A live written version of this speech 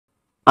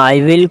I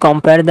will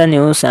compare the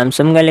new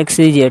Samsung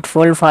Galaxy Z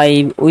Fold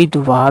 5 with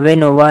Huawei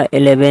Nova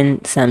 11.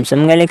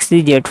 Samsung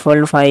Galaxy Z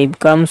Fold 5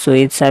 comes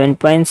with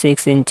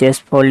 7.6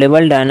 inches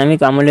foldable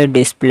dynamic AMOLED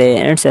display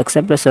and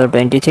success ratio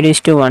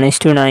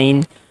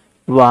 23:1:9.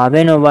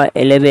 Huawei Nova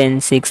 11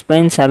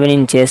 6.7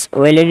 inches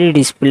OLED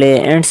display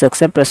and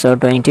success ratio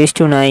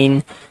 20:9.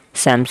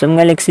 Samsung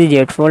Galaxy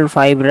Z Fold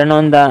 5 run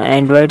on the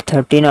Android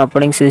 13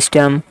 operating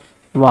system.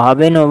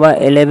 Huawei Nova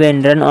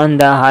 11 run on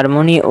the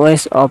Harmony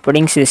OS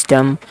operating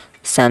system.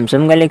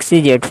 Samsung Galaxy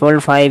Z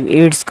Fold 5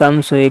 it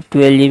comes with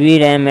 12GB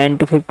RAM and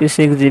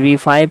 256GB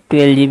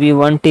 512GB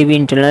 1TB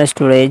internal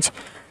storage,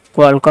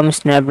 Qualcomm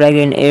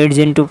Snapdragon 8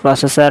 Gen 2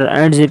 processor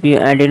and GPU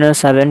Adreno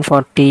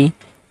 740.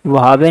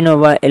 Huawei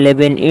Nova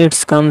 11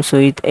 it comes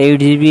with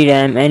 8GB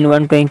RAM and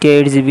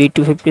 128GB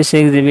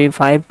 256GB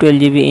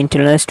 512GB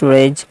internal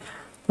storage,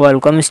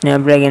 Qualcomm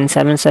Snapdragon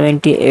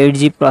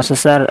 778G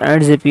processor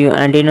and GPU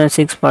Adreno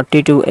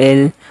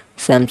 642L.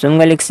 Samsung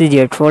Galaxy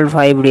Z Fold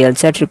 5 real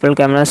set triple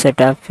camera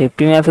setup,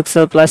 50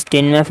 MP plus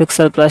 10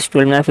 MP plus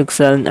 12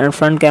 MP and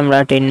front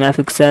camera 10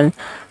 MP.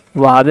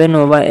 Huawei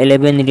Nova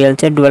 11 real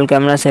set dual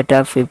camera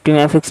setup, 50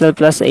 MP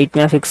plus 8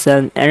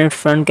 MP and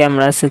front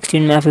camera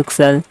 16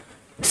 MP.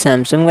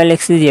 Samsung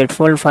Galaxy Z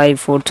Fold 5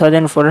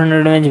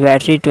 4400 mAh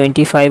battery,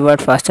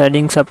 25W fast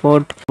charging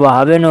support.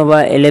 Huawei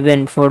Nova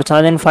 11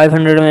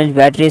 4500 mAh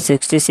battery,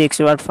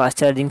 66W fast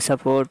charging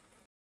support.